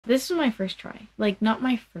this was my first try. Like, not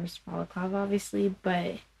my first balaclava, obviously,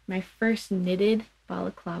 but my first knitted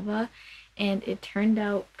balaclava, and it turned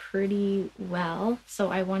out pretty well.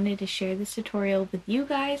 So I wanted to share this tutorial with you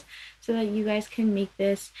guys so that you guys can make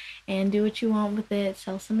this and do what you want with it,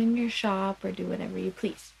 sell some in your shop, or do whatever you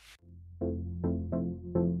please.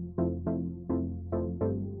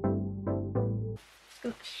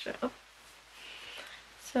 Let's show.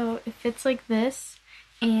 So it fits like this,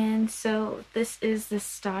 and so this is the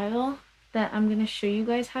style that I'm going to show you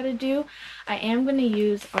guys how to do. I am going to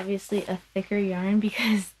use obviously a thicker yarn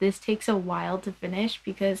because this takes a while to finish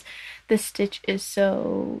because the stitch is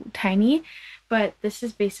so tiny, but this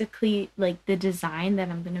is basically like the design that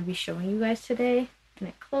I'm going to be showing you guys today. And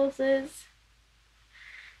it closes,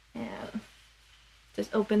 and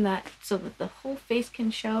just open that so that the whole face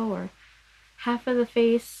can show, or half of the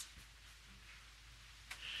face.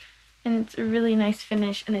 And it's a really nice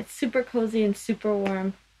finish, and it's super cozy and super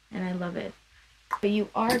warm, and I love it. But you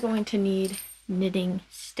are going to need knitting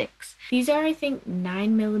sticks. These are, I think,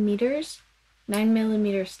 9mm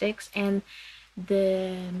sticks, and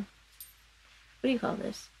the, what do you call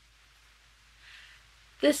this?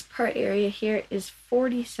 This part area here is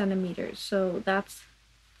 40 centimeters, so that's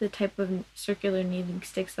the type of circular knitting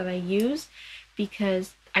sticks that I use,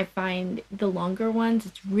 because I find the longer ones,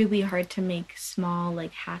 it's really hard to make small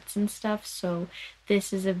like hats and stuff, so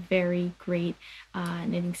this is a very great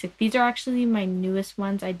knitting stick. These are actually my newest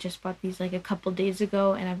ones. I just bought these like a couple days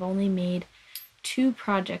ago, and I've only made 2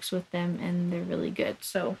 projects with them, and they're really good.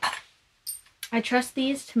 So I trust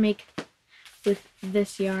these to make with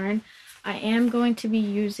this yarn. I am going to be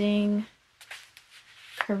using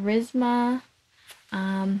Charisma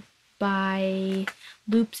by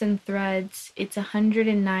Loops and Threads. It's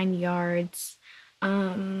 109 yards.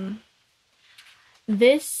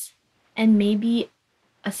 This and maybe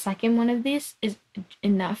a second one of these is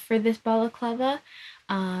enough for this balaclava.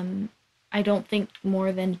 I don't think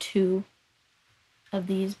more than 2 of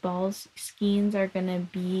these balls skeins are gonna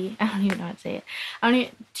be, I don't even know how to say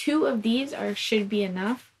it. 2 of these should be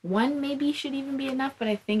enough. 1 maybe should even be enough, but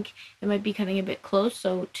I think it might be cutting a bit close,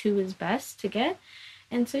 so 2 is best to get.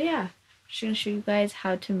 And so yeah, I'm just gonna show you guys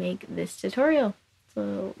how to make this tutorial.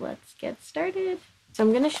 So let's get started. So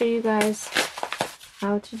I'm gonna show you guys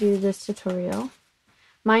how to do this tutorial.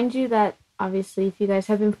 Mind you that obviously if you guys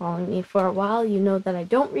have been following me for a while, you know that I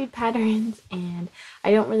don't read patterns and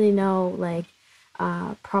I don't really know like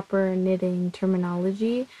proper knitting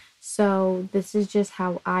terminology. So this is just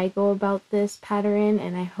how I go about this pattern,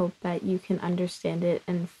 and I hope that you can understand it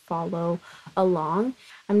and follow along.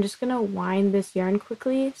 I'm just gonna wind this yarn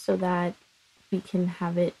quickly so that we can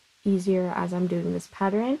have it easier as I'm doing this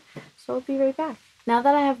pattern. So I'll be right back. Now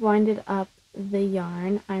that I have winded up the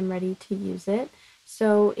yarn, I'm ready to use it.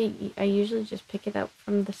 So I usually just pick it up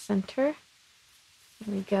from the center.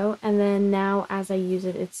 There we go. And then now as I use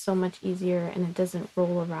it, it's so much easier and it doesn't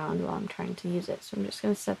roll around while I'm trying to use it. So I'm just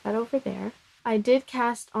going to set that over there. I did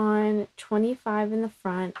cast on 25 in the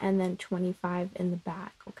front and then 25 in the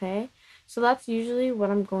back, okay? So that's usually what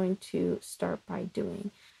I'm going to start by doing.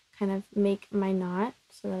 Kind of make my knot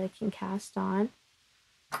so that I can cast on.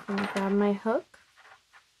 I'm going to grab my hook.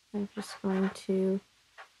 I'm just going to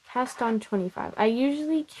cast on 25. I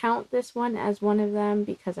usually count this one as one of them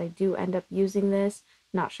because I do end up using this.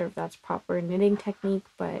 Not sure if that's proper knitting technique,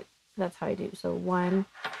 but that's how I do. So 1,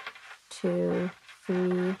 2,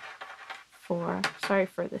 3, 4. Sorry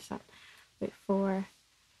for this one. Wait, 4,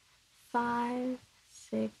 5,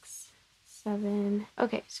 6, 7.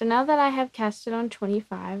 Okay, so now that I have casted on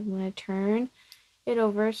 25, I'm going to turn it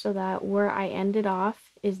over so that where I ended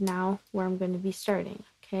off is now where I'm going to be starting.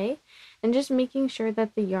 Okay, and just making sure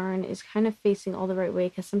that the yarn is kind of facing all the right way,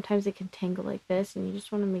 because sometimes it can tangle like this and you just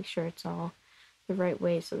want to make sure it's all the right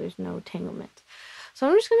way so there's no tanglement. So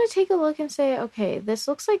I'm just going to take a look and say, okay, this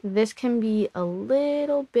looks like this can be a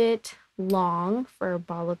little bit long for a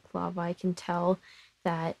balaclava. I can tell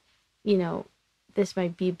that, you know, this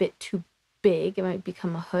might be a bit too big. It might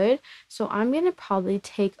become a hood. So I'm going to probably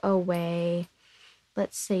take away,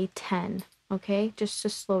 let's say 10. Okay, just to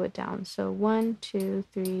slow it down. So 1, 2,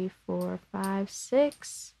 3, 4, 5,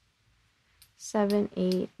 6, 7,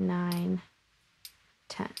 8, 9,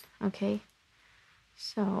 10. Okay,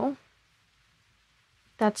 so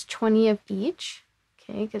that's 20 of each.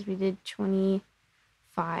 Okay, because we did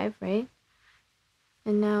 25, right?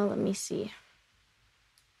 And now let me see.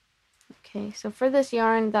 Okay, so for this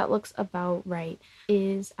yarn, that looks about right.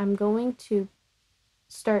 I'm going to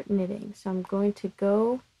start knitting. So I'm going to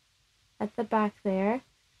go at the back there,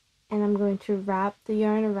 and I'm going to wrap the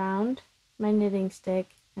yarn around my knitting stick,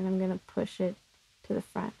 and I'm going to push it to the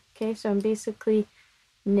front. Okay, so I'm basically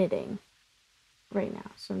knitting right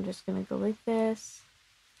now. So I'm just going to go like this.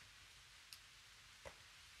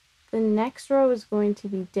 The next row is going to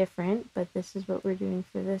be different, but this is what we're doing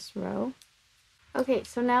for this row. Okay,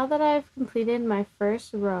 so now that I've completed my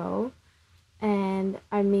first row and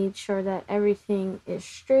I made sure that everything is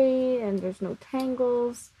straight and there's no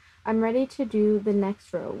tangles, I'm ready to do the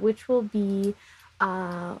next row, which will be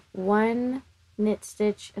one knit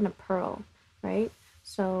stitch and a purl, right?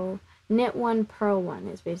 So knit one, purl one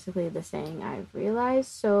is basically the saying I've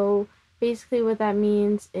realized. So basically what that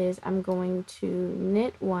means is I'm going to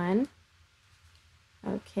knit one,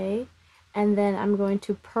 okay, and then I'm going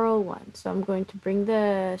to purl one. So I'm going to bring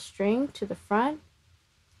the string to the front,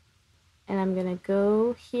 and I'm going to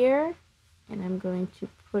go here, and I'm going to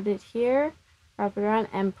put it here, wrap it around,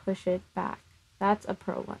 and push it back. That's a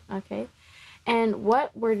purl one, okay? And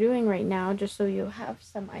what we're doing right now, just so you have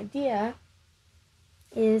some idea,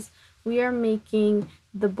 is we are making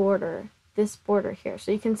the border, this border here.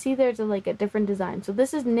 So you can see there's like a different design. So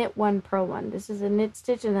this is knit one, purl one. This is a knit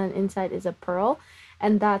stitch, and then inside is a purl.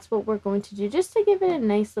 And that's what we're going to do just to give it a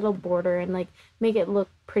nice little border and like make it look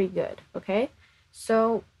pretty good, okay?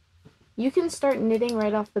 So you can start knitting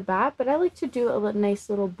right off the bat, but I like to do a nice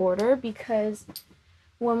little border because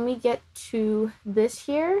when we get to this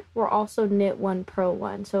here, we're also knit one, purl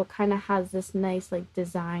one. So it kind of has this nice like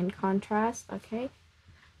design contrast, okay?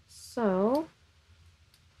 So,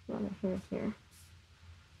 here.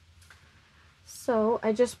 So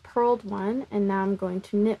I just purled one, and now I'm going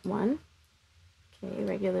to knit one. Okay,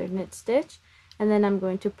 regular knit stitch, and then I'm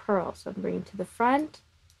going to purl. So I'm bringing to the front,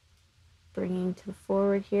 bringing to the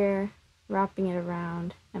forward here, wrapping it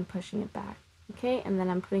around, and pushing it back. Okay, and then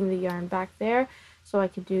I'm putting the yarn back there so I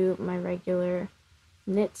could do my regular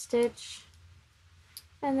knit stitch,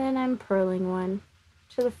 and then I'm purling one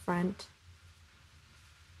to the front.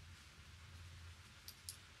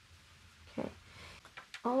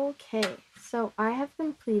 Okay, so I have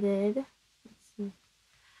completed,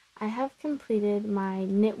 my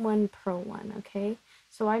knit one, purl one, okay?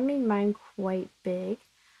 So I made mine quite big,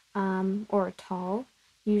 or tall.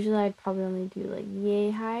 Usually I'd probably only do like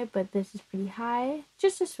yay high, but this is pretty high,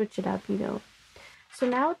 just to switch it up, you know. So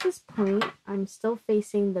now at this point, I'm still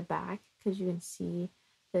facing the back because you can see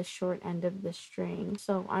the short end of the string.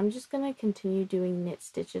 So I'm just going to continue doing knit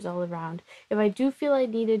stitches all around. If I do feel I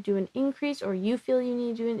need to do an increase, or you feel you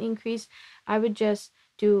need to do an increase, I would just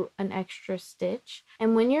do an extra stitch.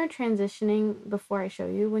 And when you're transitioning, before I show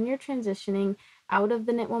you, when you're transitioning out of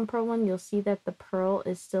the knit one, purl one, you'll see that the purl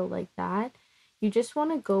is still like that. You just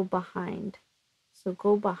want to go behind. So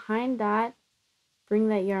go behind that, bring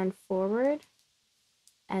that yarn forward,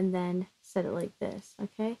 and then set it like this,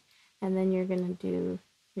 okay? And then you're going to do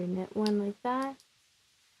your knit one like that,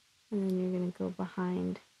 and then you're going to go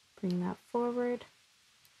behind, bring that forward,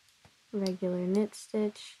 regular knit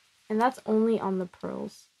stitch, and that's only on the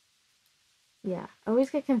purls. Yeah, I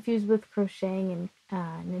always get confused with crocheting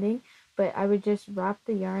and knitting, but I would just wrap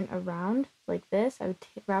the yarn around like this. I would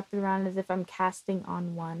wrap it around as if I'm casting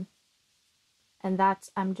on one, and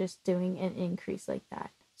I'm just doing an increase like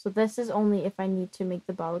that. So this is only if I need to make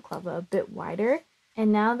the balaclava a bit wider.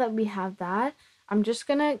 And now that we have that, I'm just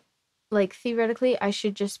gonna, like, theoretically I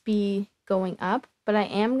should just be going up, but I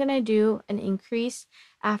am gonna do an increase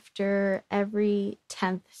after every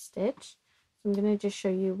 10th stitch. So I'm gonna just show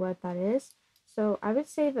you what that is. So I would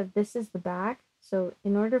say that this is the back. So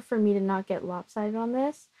in order for me to not get lopsided on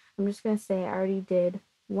this, I'm just gonna say I already did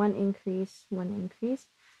one increase.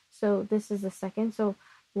 So this is the second. So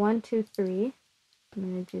 1, 2, 3. I'm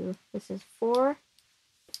going to do, this is 4,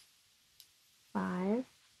 5,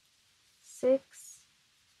 6,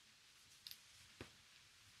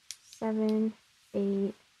 7,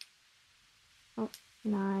 8,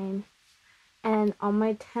 9, and on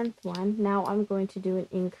my 10th one, now I'm going to do an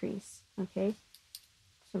increase, okay?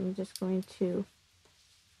 So I'm just going to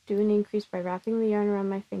do an increase by wrapping the yarn around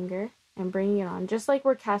my finger and bringing it on, just like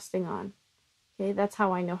we're casting on. Okay, that's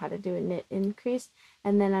how I know how to do a knit increase,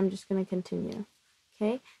 and then I'm just going to continue.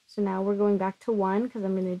 Okay, so now we're going back to 1 because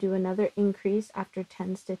I'm going to do another increase after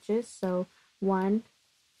 10 stitches. So 1,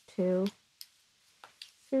 2,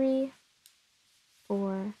 3,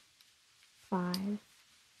 4, 5,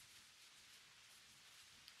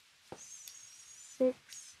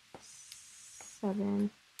 6, 7,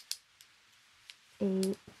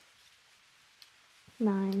 8,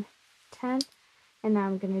 9, 10, and now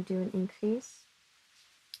I'm going to do an increase.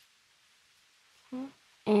 Okay.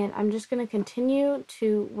 And I'm just going to continue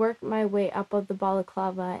to work my way up of the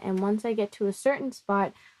balaclava, and once I get to a certain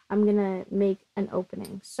spot, I'm going to make an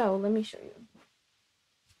opening. So let me show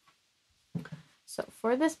you. So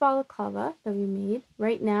for this balaclava that we made,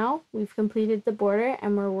 right now we've completed the border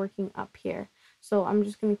and we're working up here. So I'm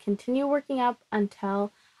just going to continue working up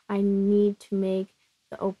until I need to make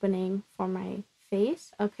the opening for my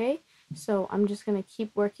face, okay? So I'm just going to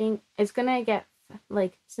keep working. It's going to get,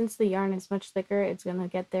 like, since the yarn is much thicker, it's going to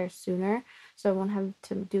get there sooner, so I won't have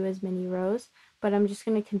to do as many rows, but I'm just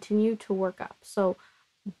going to continue to work up. So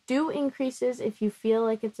do increases if you feel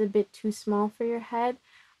like it's a bit too small for your head,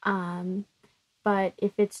 but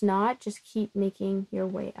if it's not, just keep making your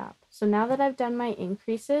way up. So now that I've done my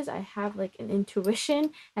increases, I have like an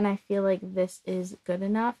intuition and I feel like this is good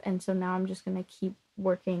enough, and so now I'm just going to keep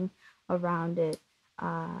working around it,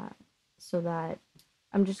 so that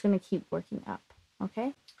I'm just going to keep working up,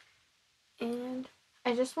 okay? And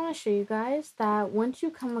I just want to show you guys that once you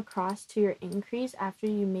come across to your increase, after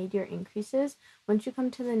you made your increases, once you come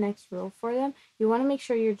to the next row for them, you want to make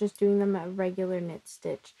sure you're just doing them a regular knit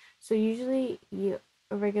stitch. So usually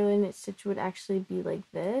a regular knit stitch would actually be like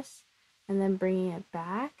this, and then bringing it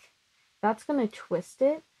back. That's going to twist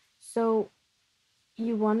it. So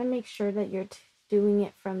you want to make sure that you're doing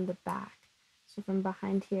it from the back. So from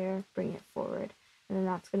behind here, bring it forward, and then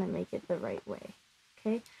that's going to make it the right way.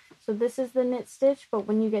 Okay, so this is the knit stitch, but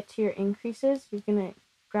when you get to your increases, you're going to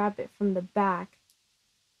grab it from the back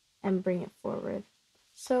and bring it forward.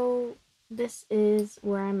 So this is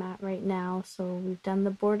where I'm at right now. So we've done the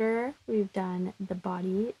border, we've done the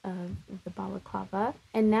body of the balaclava,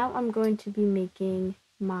 and now I'm going to be making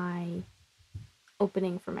my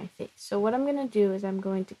opening for my face. So what I'm going to do is I'm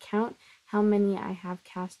going to count how many I have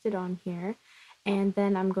casted on here, and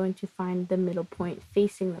then I'm going to find the middle point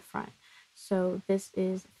facing the front. So this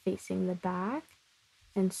is facing the back,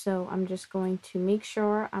 and so I'm just going to make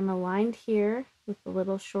sure I'm aligned here with the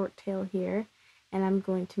little short tail here, and I'm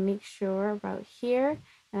going to make sure about here,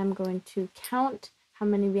 and I'm going to count how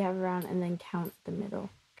many we have around and then count the middle.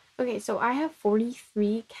 Okay, so I have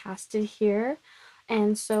 43 casted here,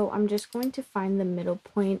 and so I'm just going to find the middle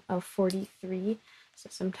point of 43. So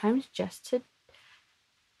sometimes just to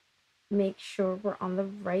make sure we're on the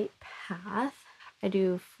right path, I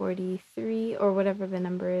do 43, or whatever the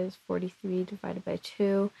number is, 43 divided by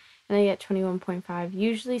 2, and I get 21.5.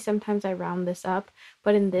 Usually, sometimes I round this up,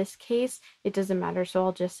 but in this case, it doesn't matter, so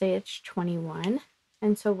I'll just say it's 21.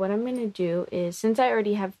 And so what I'm going to do is, since I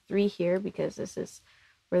already have 3 here, because this is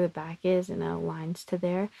where the back is, and it aligns to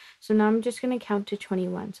there, so now I'm just going to count to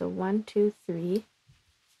 21. So 1, 2, 3,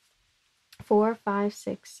 4, 5,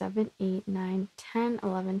 6, 7, 8, 9, 10,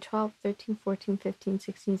 11, 12, 13, 14, 15,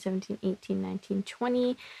 16, 17, 18, 19,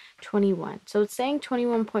 20, 21. So it's saying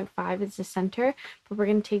 21.5 is the center, but we're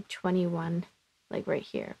going to take 21 like right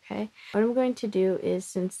here, okay? What I'm going to do is,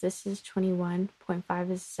 since this is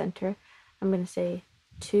 21.5 is the center, I'm going to say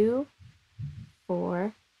 2,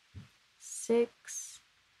 4, 6,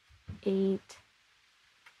 8,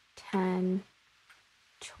 10,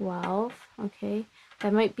 12, okay?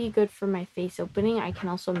 That might be good for my face opening. I can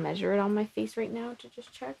also measure it on my face right now to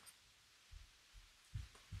just check.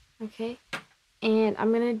 Okay, and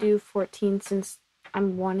I'm going to do 14 since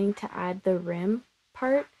I'm wanting to add the rim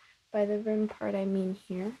part. By the rim part, I mean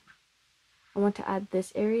here. I want to add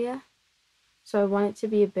this area, so I want it to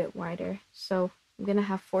be a bit wider. So I'm going to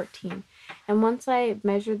have 14. And once I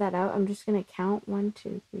measure that out, I'm just going to count 1,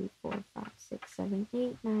 2, 3, 4, 5, 6, 7,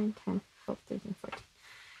 8, 9, 10, 12, 13, 14.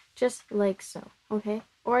 Just like so, okay?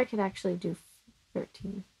 Or I could actually do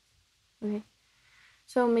 13, okay?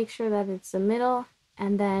 So make sure that it's the middle,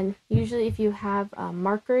 and then usually if you have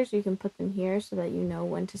markers, you can put them here so that you know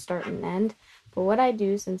when to start and end. But what I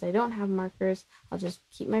do, since I don't have markers, I'll just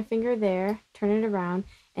keep my finger there, turn it around,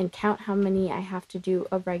 and count how many I have to do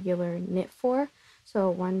a regular knit for. So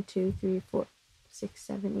 1, 2, 3, 4, 6,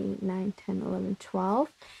 7, 8, 9, 10, 11,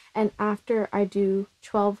 12. And after I do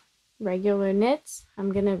 12 regular knits,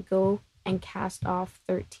 I'm gonna go and cast off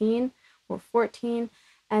 13 or 14,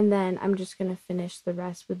 and then I'm just gonna finish the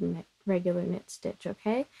rest with regular knit stitch,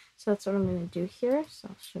 okay? So that's what I'm gonna do here, so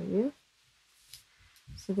I'll show you.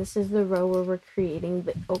 So this is the row where we're creating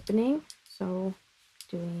the opening, so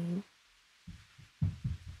doing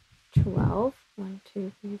 12, 1,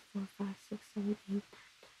 2, 3, 4, 5, 6, 7, 8,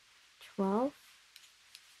 12.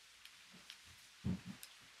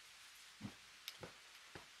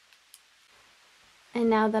 And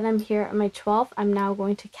now that I'm here at my 12th, I'm now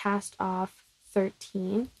going to cast off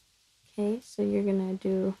 13. Okay, so you're gonna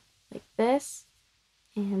do like this,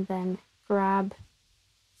 and then grab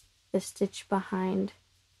the stitch behind.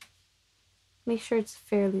 Make sure it's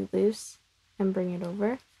fairly loose and bring it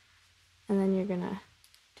over. And then you're gonna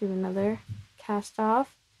do another cast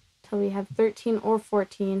off till we have 13 or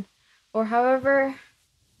 14, or however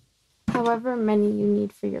however many you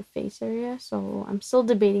need for your face area. So I'm still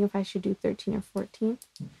debating if I should do 13 or 14.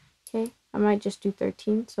 Okay, I might just do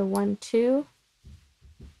 13. So 1, 2,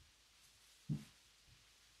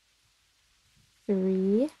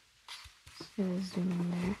 3. So zoom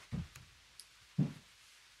in there.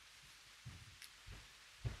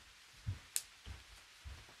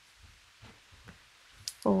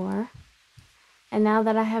 4. And now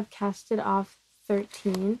that I have casted off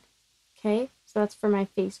 13, okay, so that's for my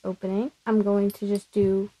face opening, I'm going to just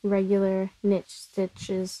do regular knit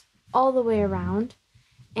stitches all the way around.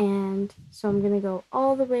 And so I'm going to go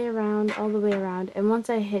all the way around, all the way around. And once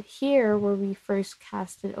I hit here where we first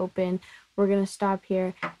cast it open, we're going to stop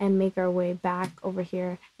here and make our way back over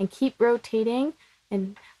here and keep rotating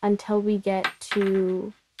and until we get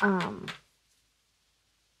to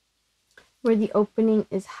where the opening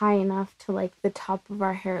is high enough to like the top of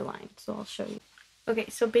our hairline. So I'll show you. Okay,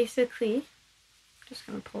 so basically, I'm just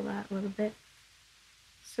going to pull that a little bit.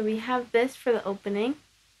 So we have this for the opening,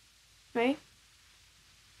 right?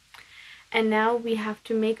 And now we have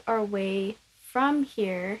to make our way from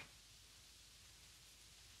here.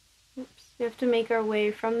 Oops. We have to make our way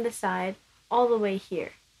from the side all the way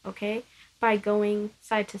here, okay? By going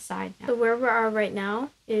side to side now. So where we are right now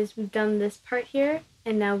is we've done this part here,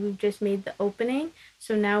 and now we've just made the opening.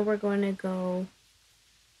 So now we're going to go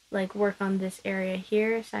like work on this area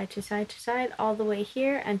here, side to side to side, all the way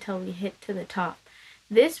here until we hit to the top.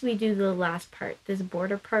 This we do the last part. This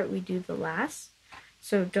border part we do the last.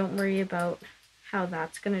 So don't worry about how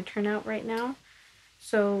that's going to turn out right now.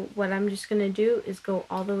 So what I'm just going to do is go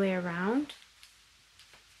all the way around.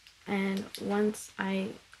 And once I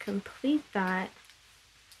complete that,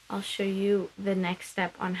 I'll show you the next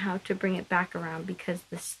step on how to bring it back around because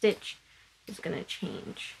the stitch is going to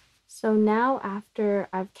change. So now after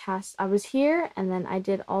I've cast, I was here and then I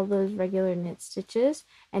did all those regular knit stitches.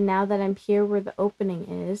 And now that I'm here where the opening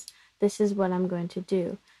is, this is what I'm going to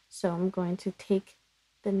do. So I'm going to take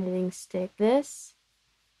the knitting stick, this,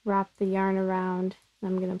 wrap the yarn around, and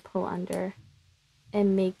I'm going to pull under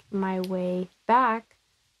and make my way back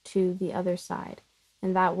to the other side.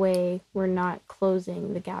 And that way we're not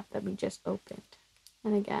closing the gap that we just opened.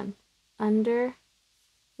 And again, under,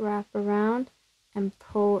 wrap around, and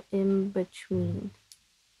pull in between.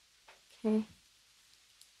 Okay?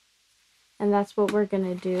 And that's what we're going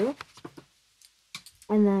to do.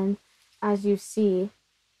 And then, as you see,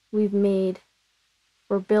 we're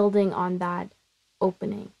building on that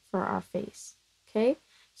opening for our face. Okay?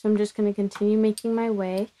 So I'm just going to continue making my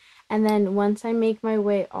way. And then once I make my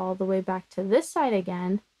way all the way back to this side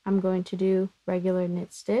again, I'm going to do regular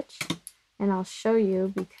knit stitch. And I'll show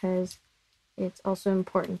you because it's also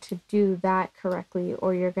important to do that correctly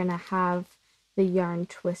or you're going to have the yarn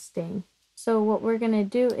twisting. So what we're going to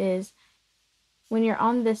do is when you're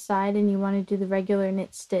on this side and you want to do the regular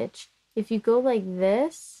knit stitch, if you go like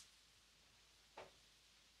this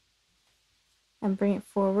and bring it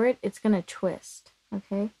forward, it's going to twist,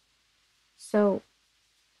 okay? So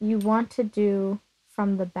you want to do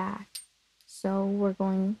from the back. So we're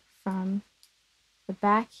going from the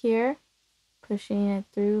back here, pushing it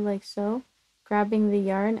through like so, grabbing the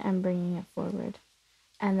yarn and bringing it forward.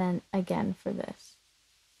 And then again for this.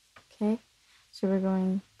 Okay? So we're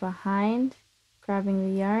going behind, grabbing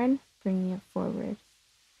the yarn, bringing it forward.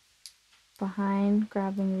 Behind,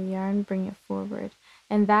 grabbing the yarn, bring it forward.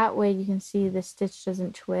 And that way you can see the stitch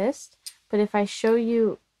doesn't twist. But if I show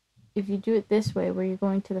you, if you do it this way, where you're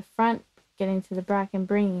going to the front, getting to the back and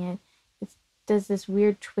bringing it, it does this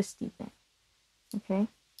weird twisty thing. Okay?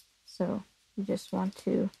 So you just want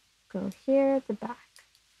to go here, the back,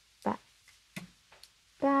 back,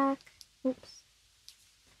 back, oops.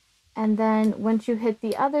 And then once you hit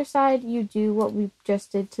the other side, you do what we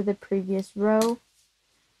just did to the previous row.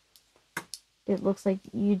 It looks like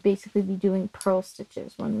you'd basically be doing purl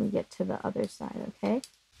stitches when we get to the other side, okay?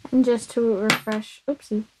 And just to refresh,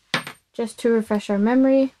 oopsie, just to refresh our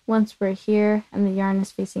memory, once we're here and the yarn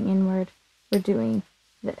is facing inward, we're doing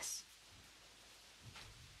this.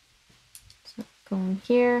 So going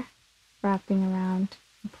here, wrapping around,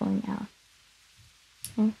 and pulling out.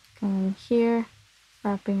 Okay, going here,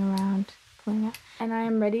 wrapping around, pulling out. And I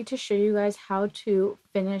am ready to show you guys how to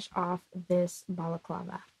finish off this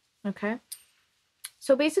balaclava, okay?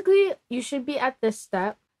 So basically, you should be at this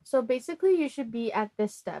step.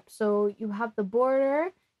 So you have the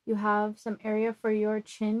border, you have some area for your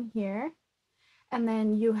chin here, and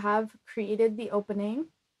then you have created the opening.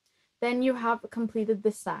 Then you have completed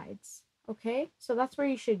the sides, okay? So that's where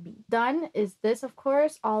you should be. Done is this, of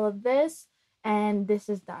course, all of this, and this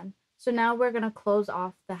is done. So now we're gonna close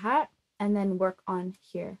off the hat and then work on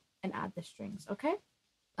here and add the strings, okay?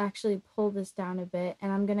 actually pull this down a bit,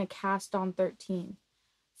 and I'm going to cast on 13.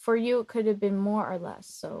 For you, it could have been more or less.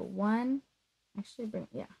 So 1, actually bring,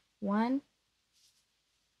 yeah, 1.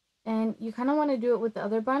 And you kind of want to do it with the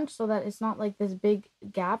other bunch so that it's not like this big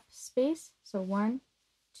gap space. So 1,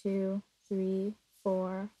 2, 3,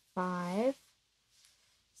 4, 5,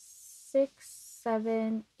 6,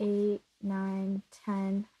 7, 8, 9,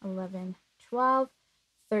 10, 11, 12,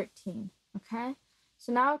 13. Okay?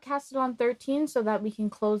 So now I've casted on 13 so that we can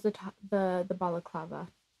close the balaclava.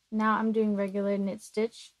 Now I'm doing regular knit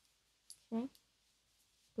stitch. Okay?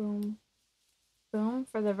 Boom, boom,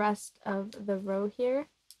 for the rest of the row here.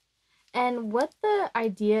 And what the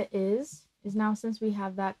idea is now, since we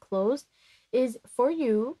have that closed, is for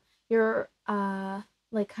you, your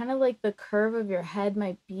like kind of like the curve of your head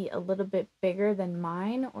might be a little bit bigger than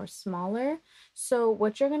mine or smaller. So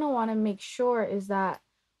what you're going to want to make sure is that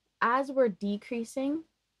as we're decreasing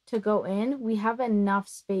to go in, we have enough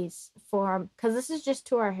space for, because this is just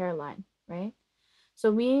to our hairline, right?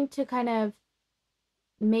 So we need to kind of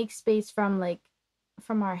make space from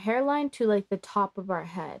our hairline to like the top of our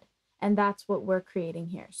head. And that's what we're creating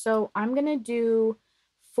here. So I'm going to do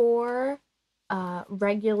 4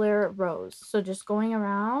 regular rows. So just going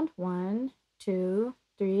around 1, 2,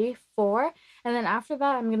 3, 4. And then after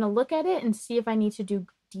that, I'm going to look at it and see if I need to do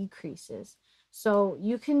decreases. So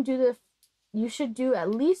you should do at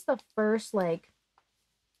least the first like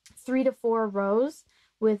 3 to 4 rows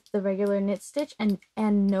with the regular knit stitch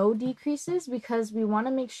and no decreases, because we want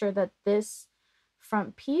to make sure that this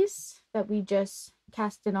front piece that we just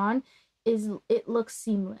casted on it looks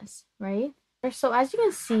seamless, right? So as you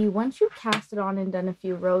can see, once you cast it on and done a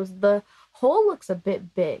few rows, the hole looks a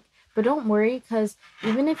bit big, but don't worry, because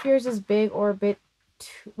even if yours is big or a bit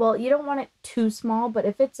too, well, you don't want it too small, but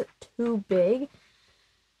if it's too big,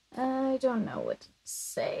 I don't know what to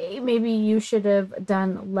say. Maybe you should have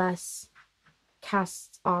done less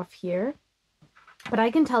casts off here. But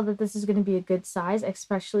I can tell that this is going to be a good size,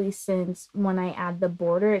 especially since when I add the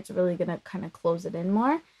border, it's really going to kind of close it in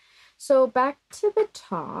more. So back to the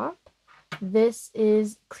top, this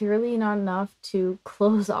is clearly not enough to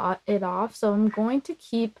close it off. So I'm going to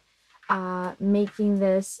keep making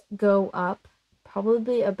this go up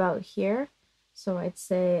probably about here. So I'd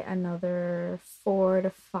say another 4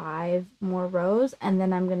 to 5 more rows, and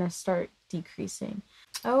then I'm going to start decreasing.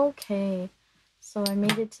 Okay. So I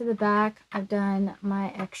made it to the back. I've done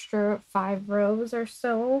my extra 5 rows or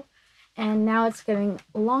so. And now it's getting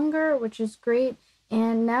longer, which is great.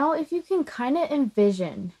 And now if you can kind of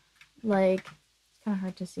envision, like, it's kind of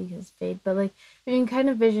hard to see his fade, but like, you can kind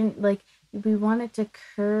of envision, like, we want it to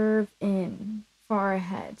curve in for our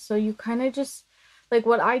head. So you kind of just, like,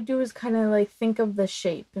 what I do is kind of like think of the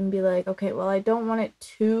shape and be like, okay, well, I don't want it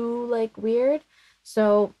too, like, weird.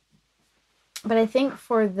 So, but I think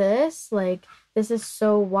for this, like, this is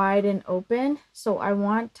so wide and open, so I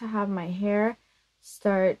want to have my hair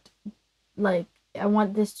start, like, I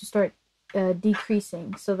want this to start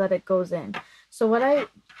decreasing so that it goes in. So what I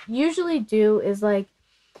usually do is like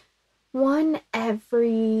 1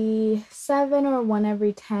 every 7 or 1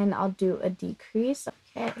 every 10, I'll do a decrease.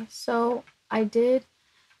 Okay, so I did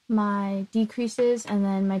my decreases and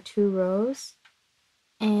then my 2 rows.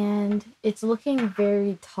 And it's looking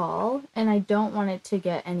very tall, and I don't want it to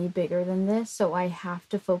get any bigger than this, so I have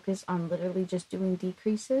to focus on literally just doing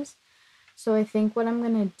decreases. So I think what I'm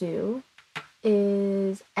going to do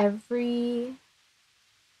is every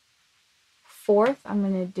 4th, I'm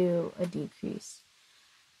going to do a decrease,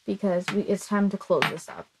 because it's time to close this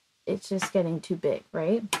up. It's just getting too big,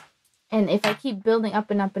 right? And if I keep building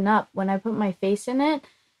up and up and up, when I put my face in it,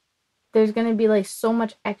 there's going to be like so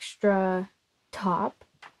much extra top.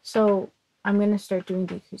 So I'm going to start doing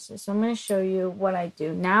decreases. So I'm going to show you what I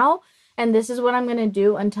do now. And this is what I'm going to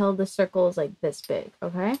do until the circle is like this big,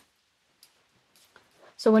 okay?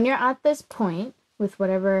 So when you're at this point, with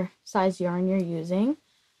whatever size yarn you're using,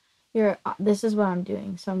 this is what I'm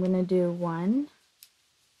doing. So I'm going to do 1,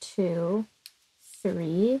 2,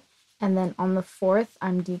 3. And then on the 4th,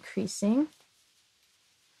 I'm decreasing.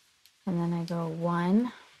 And then I go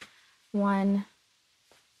 1, 1,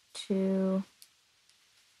 2,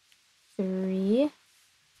 3,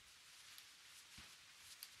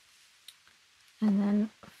 and then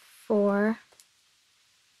 4,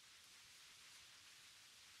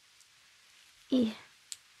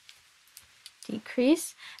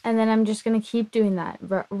 decrease, and then I'm just going to keep doing that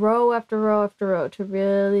row after row after row to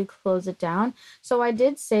really close it down. So I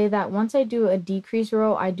did say that once I do a decrease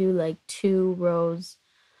row, I do like 2 rows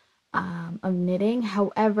of knitting.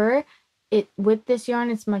 However, with this yarn,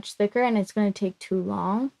 it's much thicker and it's going to take too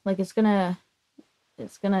long. Like, it's going to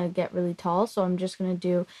it's gonna get really tall, so I'm just gonna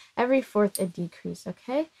do every fourth a decrease,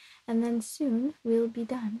 okay? And then soon we'll be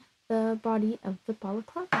done the body of the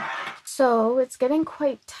balaclava. So it's getting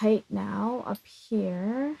quite tight now up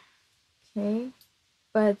here, okay?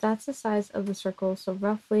 But that's the size of the circle, so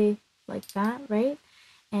roughly like that, right?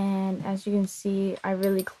 And as you can see, I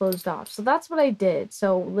really closed off. So that's what I did.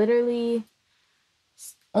 So literally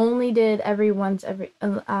only did every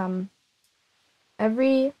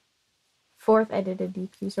fourth I did a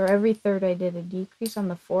decrease, or every third I did a decrease on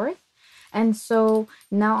the fourth. And so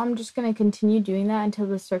now I'm just going to continue doing that until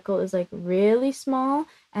the circle is like really small,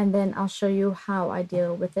 and then I'll show you how I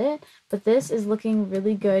deal with it. But this is looking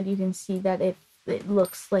really good. You can see that it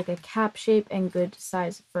looks like a cap shape and good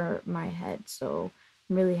size for my head. So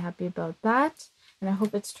I'm really happy about that, and I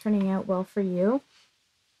hope it's turning out well for you.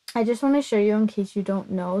 I just want to show you in case you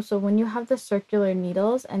don't know. So when you have the circular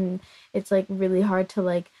needles and it's like really hard to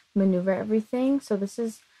like maneuver everything. So this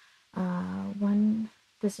is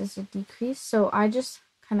this is a decrease. So I just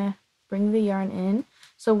kind of bring the yarn in.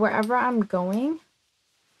 So wherever I'm going,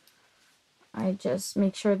 I just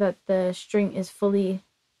make sure that the string is fully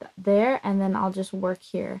there, and then I'll just work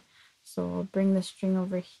here. So I'll bring the string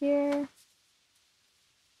over here.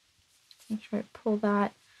 Make sure I pull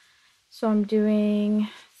that. So I'm doing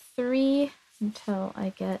 3 until I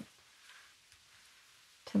get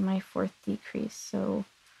to my fourth decrease. So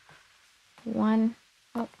 1,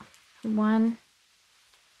 1,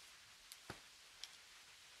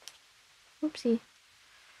 oopsie,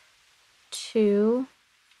 2,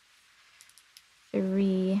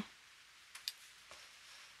 3,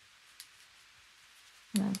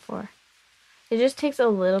 and then 4. It just takes a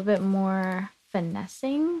little bit more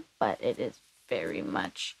finessing, but it is very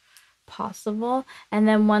much possible. And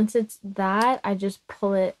then once it's that, I just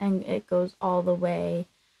pull it and it goes all the way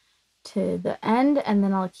to the end, and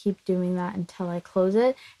then I'll keep doing that until I close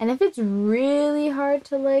it. And if it's really hard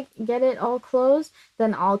to like get it all closed,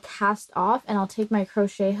 then I'll cast off and I'll take my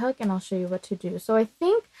crochet hook and I'll show you what to do. So I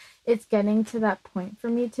think it's getting to that point for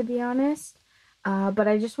me, to be honest, but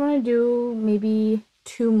I just want to do maybe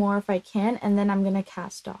 2 more if I can, and then I'm gonna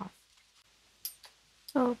cast off.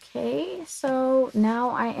 Okay, so now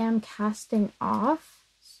I am casting off.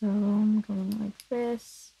 So I'm going like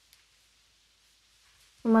this.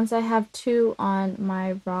 And once I have 2 on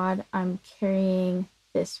my rod, I'm carrying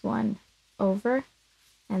this one over,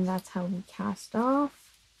 and that's how we cast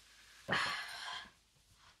off.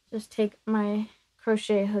 Just take my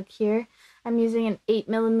crochet hook here. I'm using an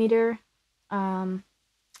 8mm. I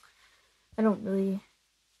don't really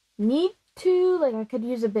need to, like I could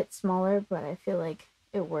use a bit smaller, but I feel like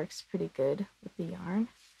it works pretty good with the yarn.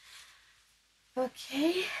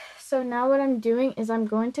 Okay, so now what I'm doing is I'm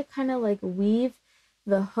going to kind of like weave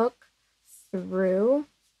the hook through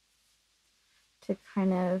to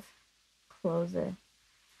kind of close it.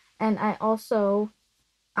 And I also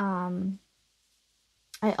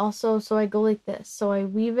so I go like this. So I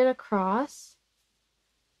weave it across,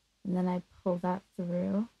 and then I pull that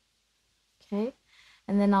through. Okay,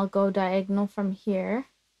 and then I'll go diagonal from here,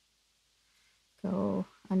 go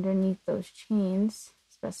underneath those chains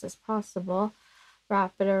as best as possible,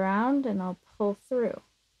 wrap it around, and I'll pull through.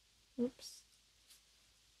 Oops.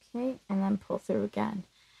 Okay, and then pull through again.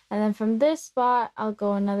 And then from this spot, I'll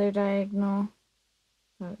go another diagonal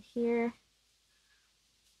out here,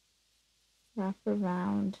 wrap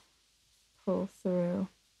around, pull through,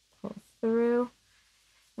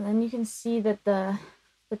 and then you can see that the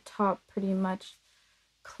top pretty much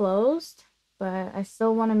closed, but I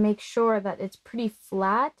still want to make sure that it's pretty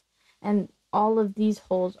flat and all of these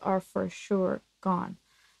holes are for sure gone.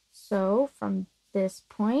 So from this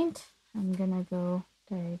point, I'm gonna go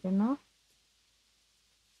diagonal,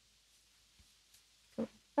 go like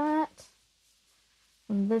that.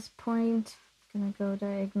 From this point, I'm gonna go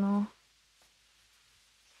diagonal.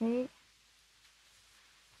 Okay,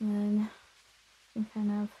 and then you can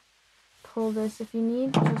kind of pull this if you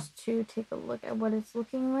need, just to take a look at what it's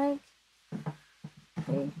looking like.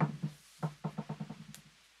 Okay,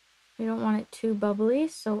 you don't want it too bubbly,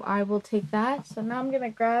 so I will take that. So now I'm gonna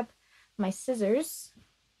grab my scissors,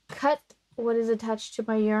 cut what is attached to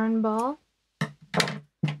my yarn ball.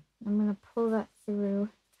 I'm gonna pull that through,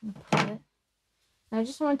 and pull it. And I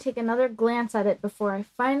just want to take another glance at it before I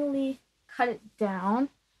finally cut it down.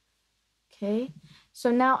 Okay,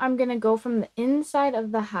 so now I'm gonna go from the inside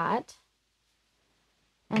of the hat,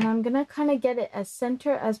 and I'm gonna kind of get it as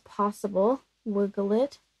center as possible, wiggle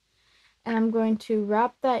it, and I'm going to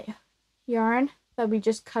wrap that yarn that we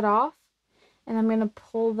just cut off, and I'm gonna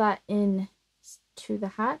pull that in to the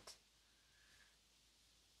hat.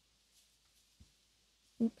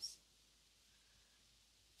 Oops.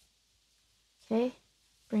 Okay,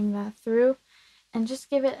 bring that through and just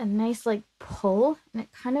give it a nice like pull, and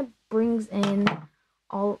it kind of brings in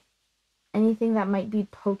anything that might be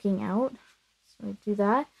poking out. So I do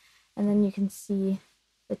that, and then you can see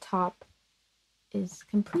the top is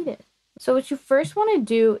completed. So what you first want to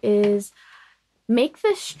do is make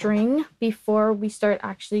the string before we start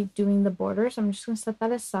actually doing the border. So I'm just going to set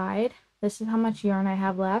that aside. This is how much yarn I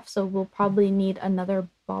have left, so we'll probably need another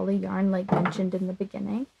ball of yarn like mentioned in the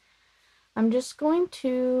beginning. I'm just going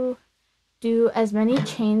to do as many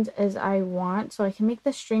chains as I want, so I can make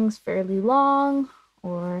the strings fairly long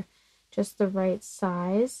or just the right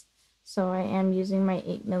size. So I am using my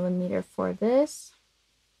 8mm for this.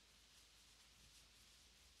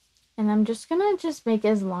 And I'm just gonna make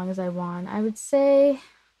as long as I want. I would say,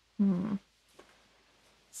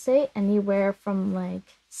 say anywhere from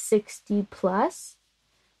like 60 plus.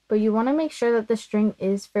 But you want to make sure that the string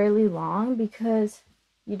is fairly long because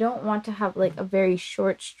you don't want to have like a very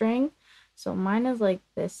short string. So mine is like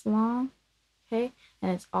this long, okay?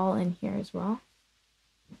 And it's all in here as well.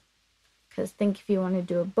 Because think if you want to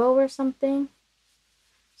do a bow or something.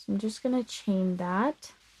 So I'm just gonna chain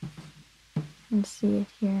that and see it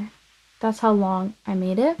here. That's how long I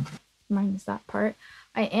made it. Minus that part.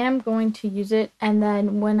 I am going to use it, and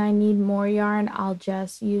then when I need more yarn, I'll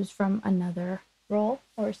just use from another roll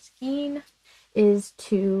or skein, is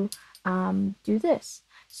to do this.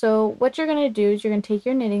 So what you're going to do is you're going to take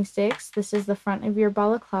your knitting sticks. This is the front of your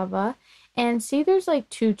balaclava, and see there's like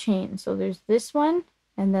two chains. So there's this one,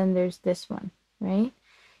 and then there's this one, right?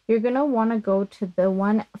 You're going to want to go to the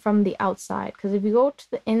one from the outside, because if you go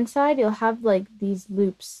to the inside, you'll have like these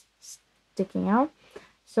loops sticking out.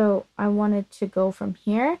 So I wanted to go from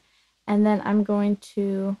here, and then I'm going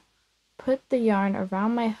to put the yarn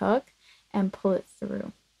around my hook and pull it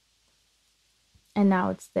through. And now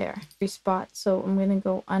it's there. Three spots. So I'm going to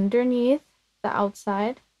go underneath the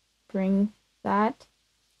outside, bring that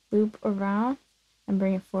loop around and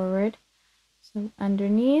bring it forward. So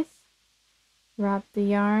underneath, wrap the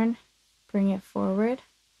yarn, bring it forward,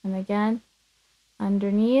 and again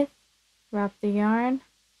underneath, wrap the yarn,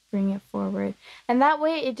 bring it forward. And that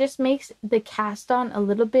way it just makes the cast on a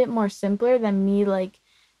little bit more simpler than me like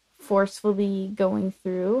forcefully going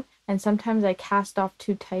through. And sometimes I cast off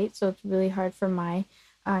too tight, so it's really hard for my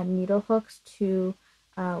needle hooks to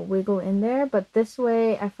wiggle in there. But this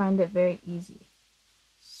way I find it very easy.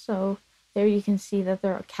 So there you can see that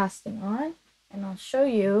they're casting on, and I'll show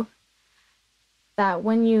you that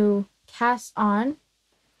when you cast on,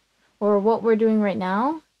 or what we're doing right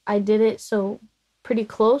now, I did it so pretty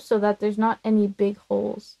close so that there's not any big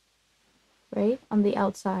holes, right, on the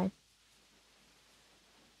outside.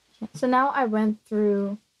 Okay. So now I went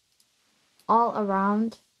through all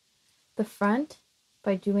around the front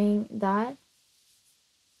by doing that.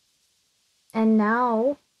 And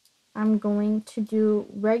now I'm going to do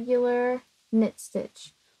regular knit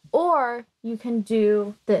stitch. Or you can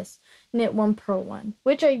do this, knit one, purl one,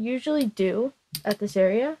 which I usually do at this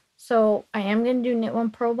area. So I am going to do knit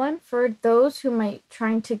one, purl one for those who might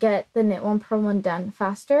trying to get the knit one, purl one done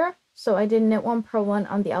faster. So I did knit one, purl one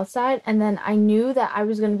on the outside, and then I knew that I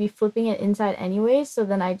was going to be flipping it inside anyways, so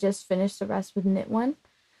then I just finished the rest with knit one,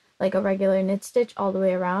 like a regular knit stitch all the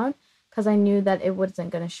way around, because I knew that it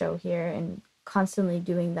wasn't going to show here, and constantly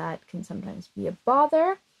doing that can sometimes be a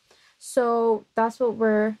bother. So that's what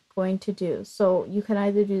we're going to do. So you can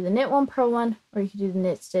either do the knit one, purl one, or you can do the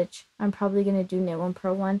knit stitch. I'm probably going to do knit one,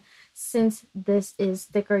 purl one, since this is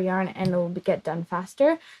thicker yarn and it will get done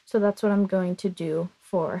faster. So that's what I'm going to do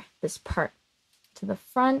for this part. To the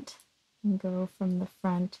front, and go from the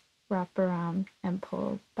front, wrap around and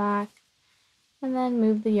pull back, and then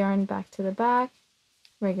move the yarn back to the back,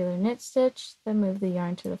 regular knit stitch, then move the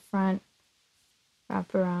yarn to the front,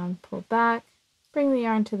 wrap around, pull back, bring the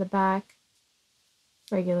yarn to the back,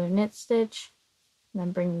 regular knit stitch,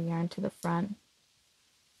 then bring the yarn to the front,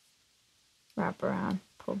 wrap around,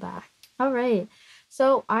 pull back. All right,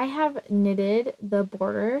 so I have knitted the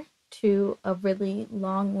border to a really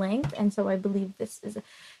long length, and so I believe this is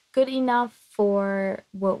good enough for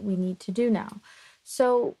what we need to do now.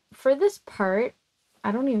 So for this part,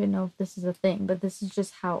 I don't even know if this is a thing, but this is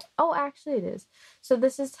just how, oh, actually it is. So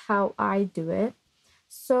this is how I do it.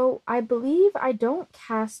 So I believe I don't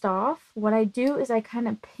cast off. What I do is I kind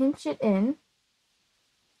of pinch it in.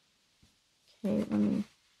 Okay, let me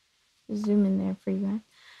zoom in there for you guys.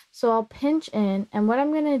 So I'll pinch in, and what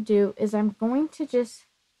I'm going to do is I'm going to just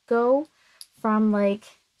go from like,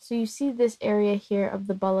 so you see this area here of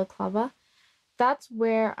the balaclava, that's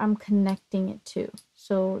where I'm connecting it to.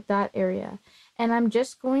 So that area. And I'm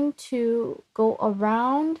just going to go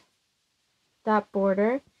around that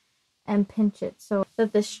border and pinch it so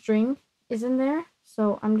that the string is in there.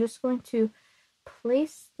 So I'm just going to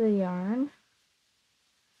place the yarn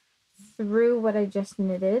through what I just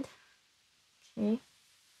knitted. Okay.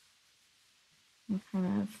 And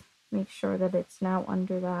kind of make sure that it's now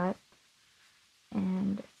under that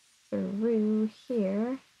and through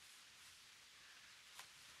here.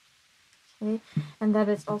 Okay, and that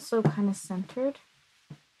it's also kind of centered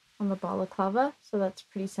on the balaclava, so that's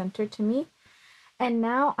pretty centered to me. And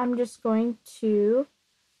now I'm just going to,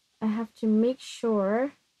 I have to make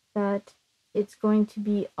sure that it's going to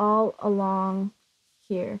be all along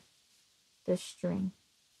here, the string.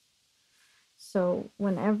 So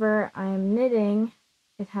whenever I'm knitting,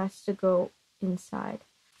 it has to go inside.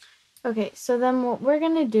 Okay, so then what we're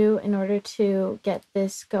going to do in order to get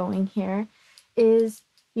this going here is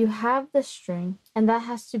you have the string, and that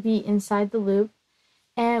has to be inside the loop.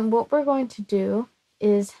 And what we're going to do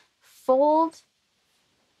is fold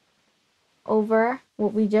over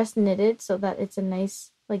what we just knitted so that it's a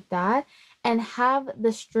nice like that, and have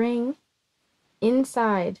the string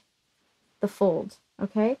inside the fold,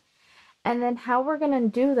 okay? And then how we're going to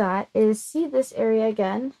do that is, see this area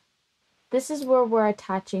again? This is where we're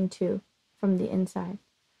attaching to from the inside.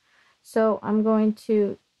 So I'm going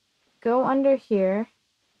to go under here,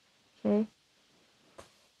 okay?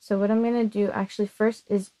 So what I'm going to do actually first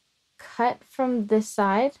is cut from this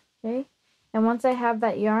side, okay? And once I have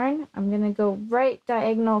that yarn, I'm going to go right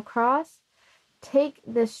diagonal across, take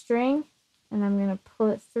this string, and I'm going to pull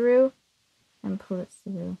it through and pull it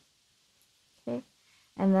through, okay?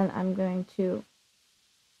 And then I'm going to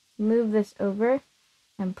move this over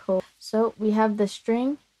and pull. So we have the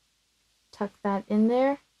string, tuck that in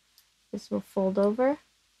there. This will fold over.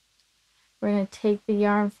 We're going to take the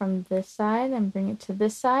yarn from this side and bring it to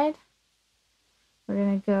this side. We're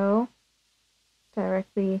going to go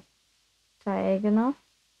directly diagonal,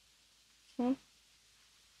 okay,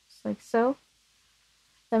 just like so.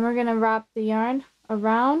 Then we're going to wrap the yarn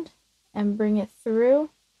around and bring it through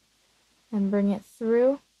and bring it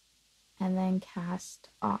through and then cast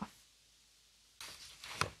off.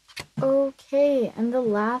 Okay, and the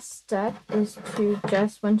last step is to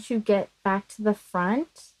just, once you get back to the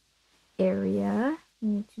front area, you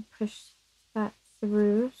need to push that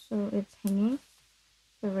through so it's hanging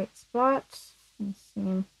the right spot. And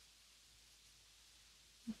same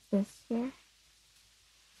with this here.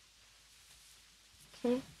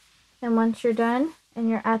 Okay, and once you're done and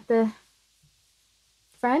you're at the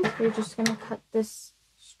front, you're just going to cut this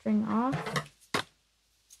string off,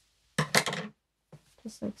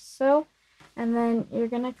 just like so. And then you're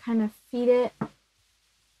going to kind of feed it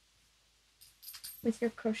with your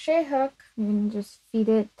crochet hook. You're going to just feed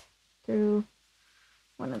it through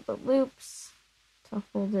one of the loops to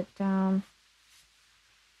hold it down.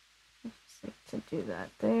 I just like to do that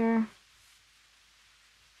there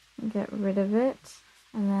and get rid of it.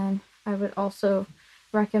 And then I would also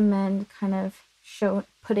recommend kind of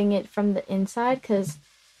putting it from the inside, because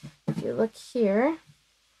if you look here,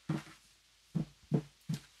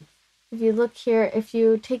 if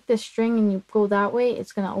you take the string and you go that way,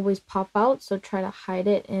 it's going to always pop out, so try to hide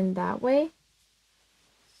it in that way.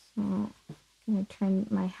 So I'm going to turn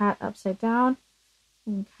my hat upside down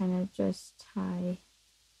and kind of just tie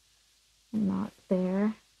a knot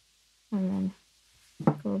there, and then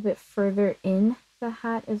go a bit further in the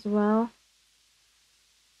hat as well.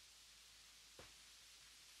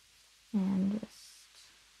 And just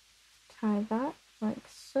tie that like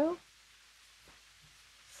so.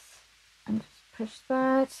 And just push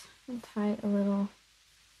that and tie a little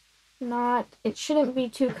knot. It shouldn't be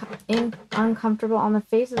too uncomfortable on the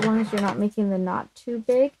face, as long as you're not making the knot too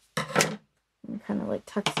big. And kind of like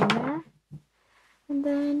tucks in there. And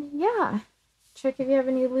then, yeah, check if you have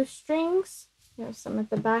any loose strings. You have some at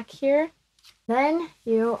the back here. Then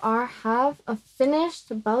you have a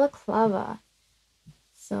finished balaclava.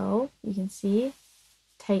 So you can see,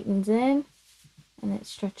 tightens in and it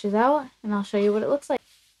stretches out, and I'll show you what it looks like.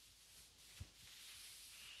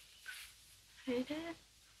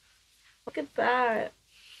 Look at that.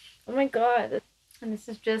 Oh my god. And this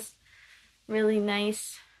is just really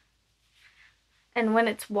nice. And when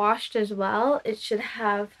it's washed as well, it should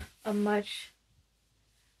have a much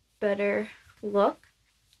better look.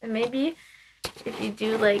 And maybe if you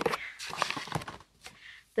do like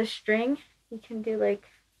the string, you can do like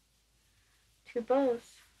 2 bows,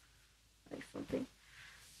 like something.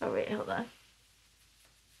 Oh wait, hold on.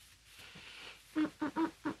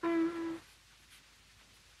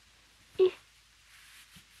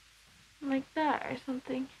 Like that or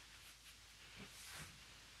something.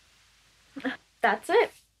 That's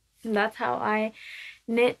it. And that's how I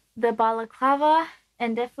knit the balaclava.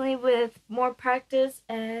 and definitely with more practice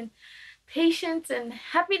and patience and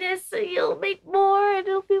happiness, you'll make more and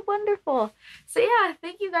it'll be wonderful. So yeah,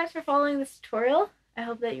 thank you guys for following this tutorial. I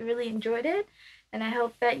hope that you really enjoyed it, and I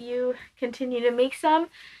hope that you continue to make some,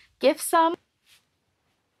 gift some,